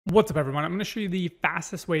What's up, everyone? I'm going to show you the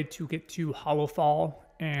fastest way to get to Hallowfall,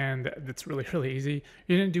 and that's really easy.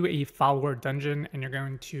 You're going to do a follower dungeon, and you're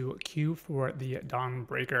going to queue for the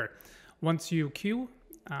Dawnbreaker. Once you queue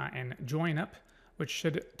and join up, which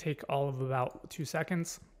should take all of about 2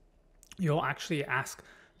 seconds, you'll actually ask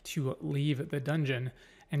to leave the dungeon,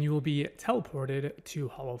 and you will be teleported to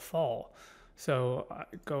Hallowfall. So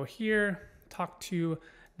go here, talk to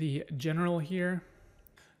the general here.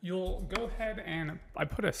 You'll go ahead and I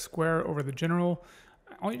put a square over the general.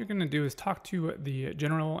 All you're going to do is talk to the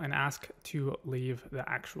general and ask to leave the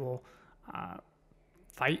actual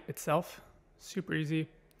fight itself. Super easy.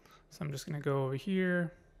 So I'm just going to go over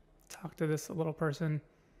here, talk to this little person,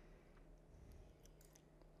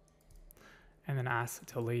 and then ask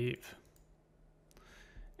to leave.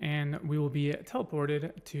 And we will be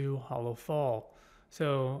teleported to Hallowfall.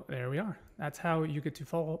 So there we are. That's how you get to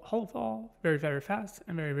Hallowfall very fast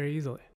and very easily.